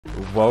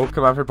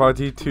Welcome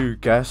everybody to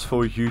Guess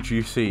for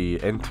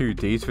UGC. In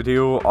today's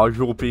video, I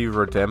will be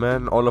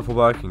redeeming all of the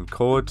working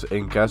codes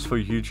in Guess for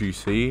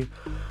UGC.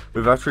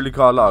 We've actually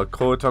got a lot of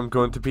codes I'm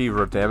going to be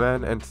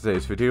redeeming in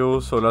today's video,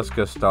 so let's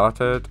get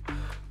started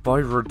by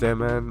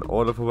redeeming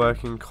all of the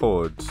working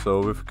codes. So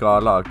we've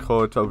got a lot of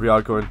codes that we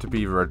are going to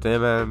be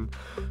redeeming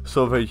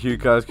so that you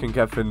guys can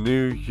get the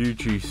new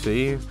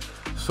UGC.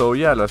 So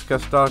yeah, let's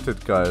get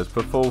started guys.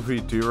 Before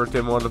we do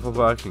redeem all of the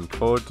working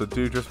codes, I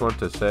do just want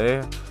to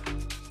say,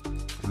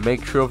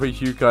 make sure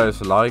that you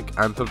guys like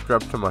and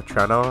subscribe to my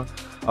channel.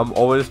 I'm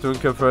always doing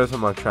giveaways on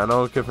my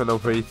channel, giving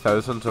away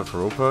thousands of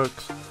Robux.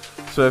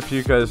 So if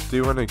you guys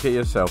do want to get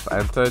yourself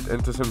entered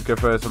into some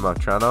giveaways on my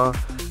channel,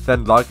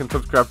 then like and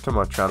subscribe to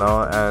my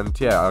channel, and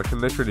yeah, I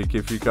can literally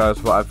give you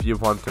guys whatever you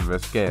want in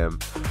this game.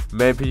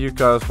 Maybe you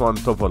guys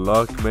want double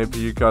luck, maybe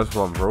you guys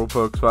want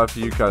Robux, whatever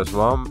you guys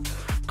want.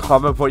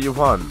 Comment what you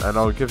want and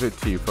I'll give it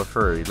to you for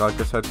free. Like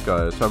I said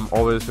guys, I'm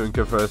always doing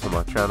giveaways on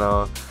my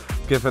channel,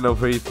 giving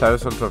away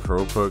thousands of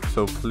Robux,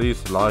 so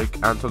please like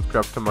and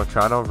subscribe to my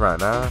channel right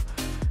now,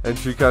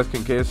 and you guys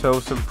can get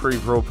yourselves some free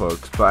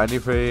Robux. But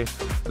anyway,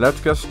 let's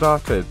get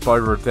started by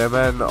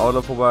redeeming all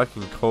of the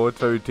working codes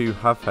that we do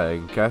have here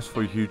in Guess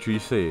for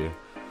UGC.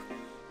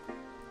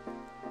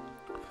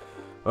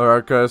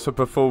 Alright guys, so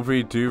before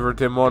we do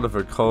redeem all of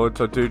the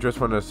codes, I do just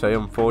want to say,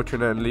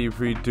 unfortunately,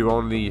 we do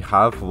only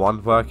have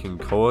one working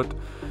code.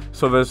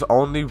 So there's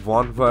only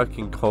one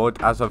working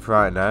code as of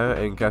right now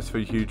in Guess for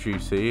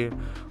UGC.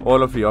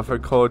 All of the other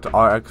codes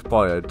are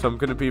expired. So I'm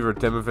going to be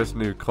redeeming this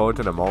new code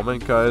in a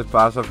moment guys,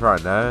 but as of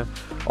right now,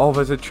 oh,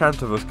 there's a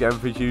chance of us getting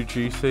the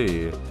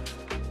UGC.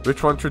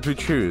 Which one should we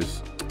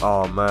choose?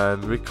 Oh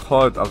man, we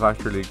could have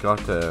actually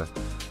got it.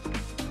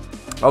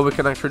 Oh, we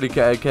can actually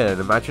get it again.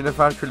 Imagine if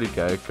I actually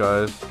get it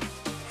guys.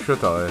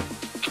 Should I?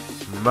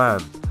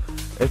 Man,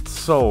 it's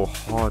so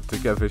hard to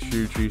get this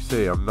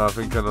UGC, I'm not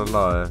even gonna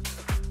lie.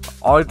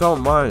 I don't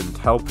mind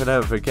helping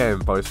out the game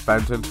by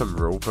spending some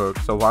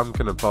Robux, so what I'm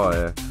gonna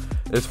buy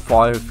is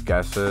 5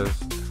 guesses,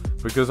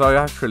 because I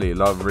actually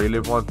really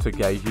want to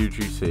get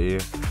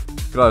UGC.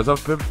 Guys,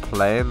 I've been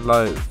playing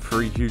like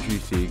 3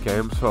 UGC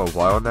games for a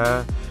while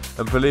now,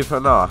 and believe it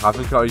or not, I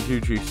haven't got a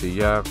UGC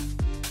yet.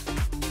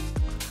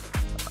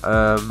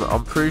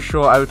 I'm pretty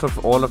sure out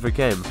of all of the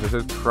games, this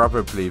is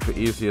probably the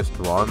easiest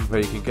one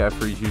where you can get a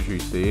free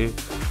UGC.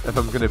 If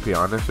I'm gonna be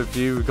honest with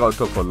you, we got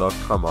double luck,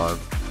 come on.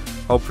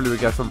 Hopefully we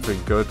get something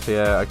good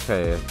here.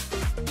 Okay,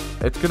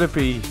 it's gonna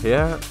be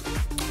here.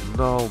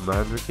 No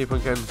man, we keep on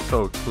getting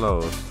so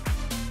close.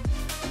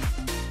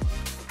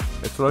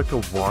 It's like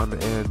a 1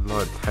 in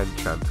like 10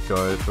 chance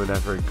guys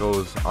whenever it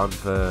goes on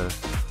the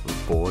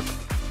board.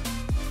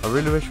 I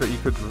really wish that you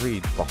could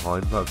read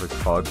behind like the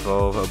card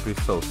though, that would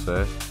be so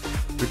sick.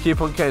 We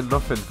keep on getting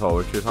nothing though,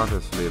 which is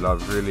honestly like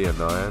really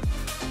annoying.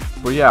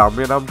 But yeah, I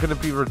mean, I'm gonna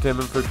be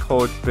redeeming the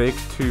code Big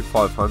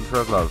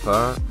 2500, like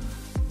that.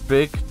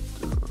 Big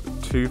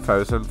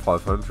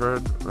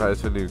 2500, that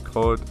is a new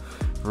code.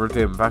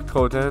 Redeem that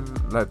code in,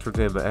 let's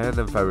redeem it in,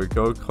 and there we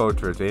go,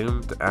 code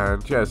redeemed.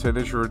 And yeah, as soon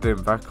as you redeem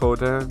that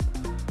code in,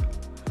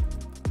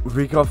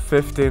 we got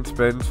 15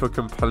 spins for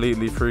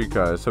completely free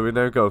guys. So we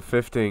now got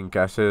 15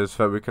 guesses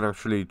that we can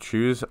actually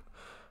choose.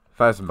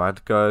 That's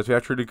mad guys, we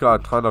actually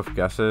got a ton of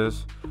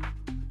guesses.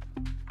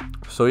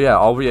 So yeah,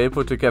 are we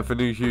able to get the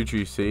new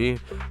UGC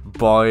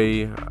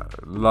by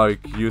like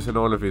using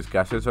all of these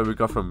guesses that we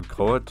got from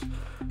codes?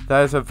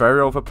 That is a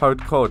very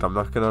overpowered code, I'm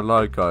not gonna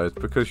lie guys,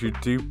 because you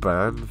do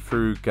burn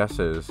through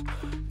guesses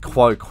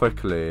quite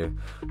quickly.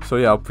 So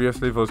yeah,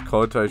 obviously those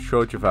codes I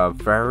showed you that are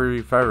very,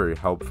 very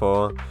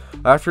helpful.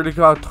 I actually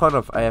got a ton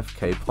of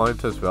AFK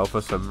points as well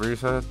for some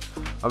reason.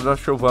 I'm not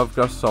sure why I've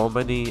got so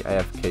many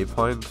AFK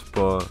points,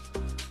 but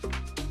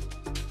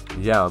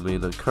yeah, I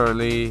mean,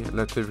 currently,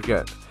 let's see if we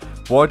get...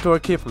 Why do I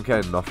keep on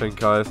getting nothing,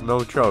 guys?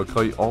 No joke,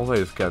 I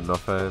always get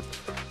nothing.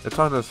 It's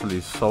honestly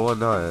so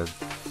annoying.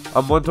 I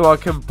wonder what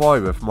I can buy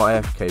with my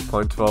AFK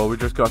points. Well, we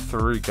just got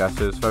 3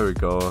 guesses, there we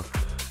go.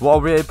 What are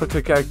we able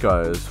to get,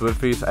 guys, with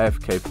these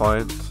AFK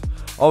points?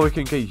 Oh, we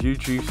can get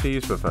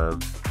UGCs with them.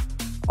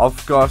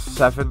 I've got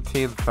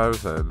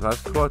 17,000.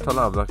 That's quite a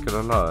lot, I'm not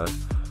gonna lie.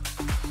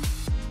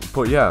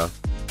 But yeah.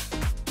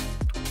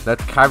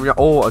 Let's carry on.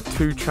 Oh, a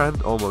 2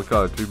 chance. Oh my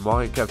god, we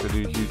might get the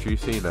new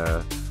UGC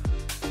now.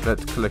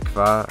 Let's click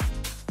that.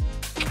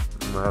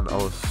 Man, I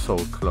was so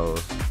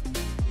close.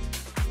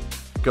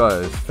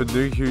 Guys, the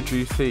new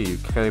UGC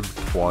came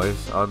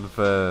twice on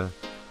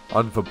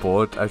the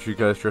board, as you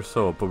guys just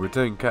saw, but we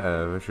didn't get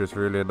it, which is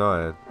really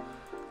annoying.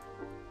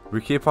 We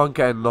keep on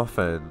getting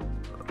nothing,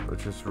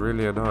 which is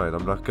really annoying,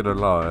 I'm not gonna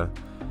lie.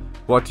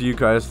 What do you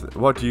guys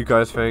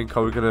think?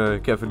 Are we gonna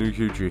get the new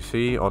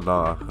UGC or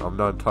not? I'm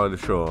not entirely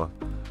sure.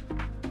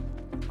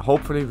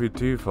 Hopefully we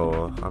do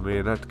though. I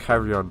mean, let's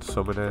carry on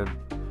summoning,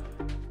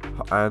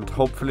 and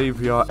hopefully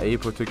we are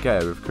able to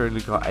get it. We've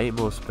currently got 8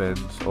 more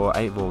spins or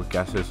 8 more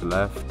guesses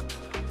left.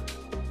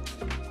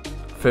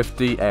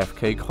 50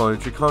 AFK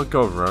coins, you can't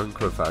go wrong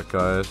with that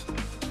guys.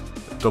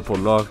 Double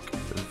luck,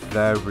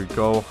 there we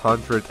go,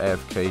 100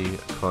 AFK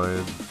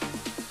coins.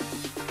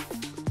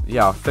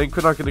 yeah, I think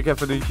we're not going to get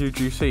the new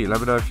UGC. Let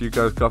me know if you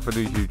guys got the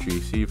new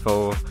UGC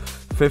for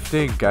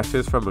 15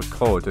 guesses from a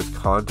code. It's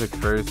kinda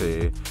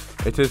crazy.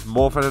 It is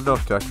more than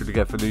enough to actually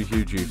get the new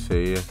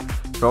UGC.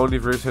 The only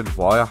reason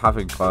why I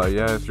haven't got it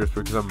yet is just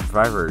because I'm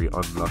very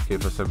unlucky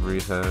for some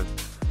reason.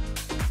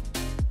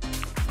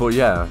 But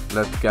yeah,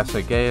 let's guess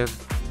again.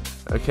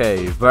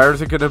 Okay, where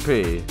is it gonna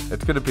be?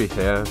 It's gonna be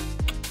here.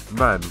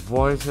 Man,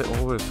 why is it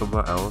always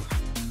somewhere else?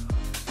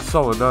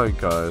 So annoying,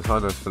 guys,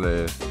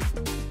 honestly.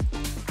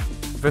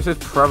 This is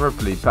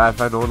probably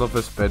better than all of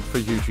the spin for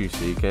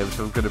UGC games,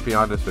 I'm gonna be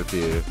honest with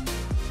you.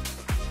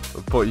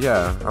 But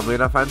yeah, I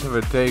mean, at the end of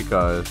the day,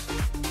 guys,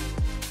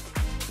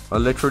 I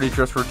literally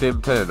just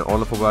redeemed in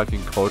all of the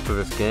working codes for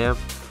this game.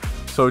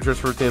 So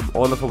just redeem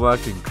all of the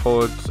working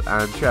codes,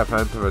 and yeah, at the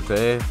end of the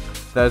day,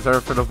 there's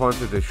everything I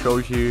wanted to show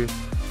you.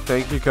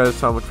 Thank you guys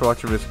so much for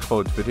watching this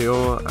code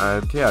video,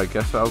 and yeah, I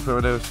guess I'll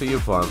see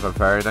you on the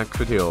very next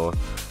video.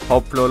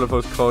 Hopefully all of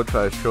those codes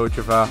that I showed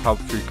you there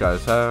helped you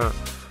guys out.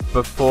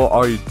 Before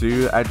I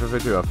do end the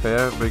video up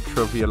here, make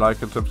sure you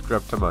like and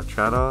subscribe to my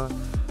channel.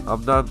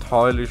 I'm not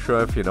entirely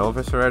sure if you know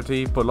this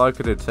already, but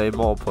like I did say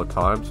multiple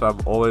times, I'm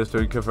always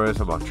doing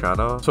covers on my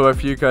channel. So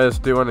if you guys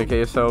do want to get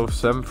yourself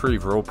some free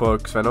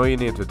Robux, then all you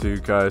need to do,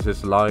 guys,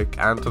 is like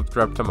and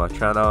subscribe to my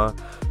channel.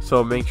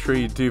 So make sure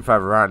you do that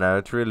right now.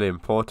 It's really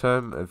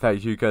important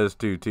that you guys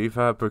do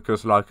that,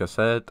 because like I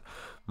said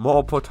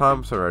multiple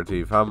times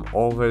already, I'm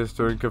always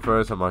doing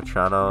covers on my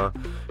channel,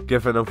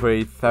 giving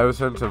away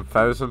thousands and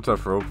thousands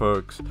of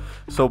Robux.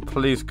 So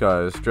please,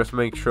 guys, just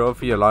make sure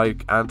you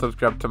like and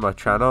subscribe to my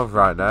channel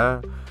right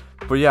now.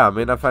 But yeah, I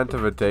mean, at the end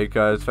of the day,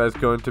 guys, there's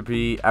going to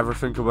be every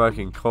single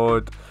working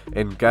code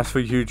in Guess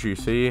for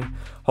UGC.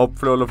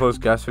 Hopefully all of those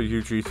Guess for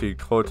UGC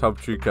codes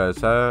helped you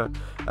guys out.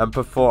 And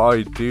before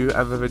I do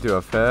end the video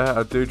off here,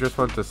 I do just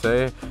want to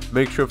say,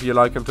 make sure you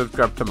like and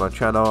subscribe to my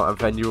channel, and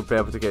then you will be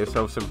able to get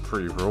yourself some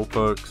free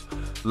Robux.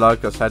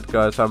 Like I said,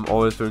 guys, I'm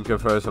always doing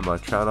covers on my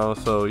channel,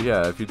 so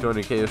yeah, if you do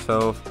want to get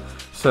yourself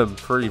some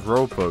free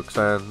Robux,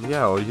 then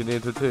yeah, all you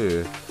need to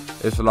do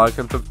is like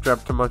and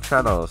subscribe to my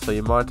channel. So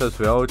you might as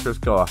well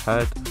just go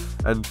ahead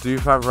and do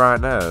that right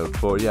now.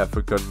 But yeah,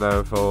 for good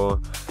now, for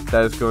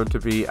there's going to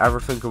be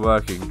every single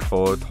working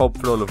code.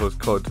 Hopefully all of those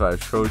codes that I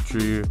showed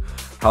you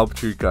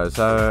helped you guys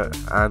out,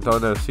 and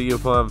I'll see you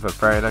on the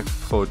very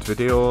next code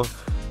video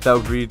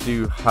that we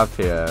do have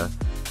here.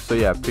 So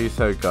yeah,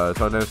 peace out,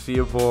 guys. I'll see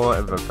you all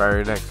in the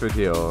very next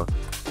video.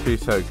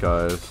 Peace out,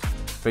 guys.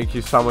 Thank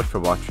you so much for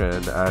watching,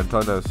 and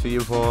I'll see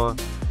you all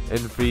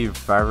in the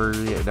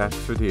very next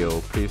video.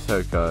 Peace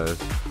out, guys.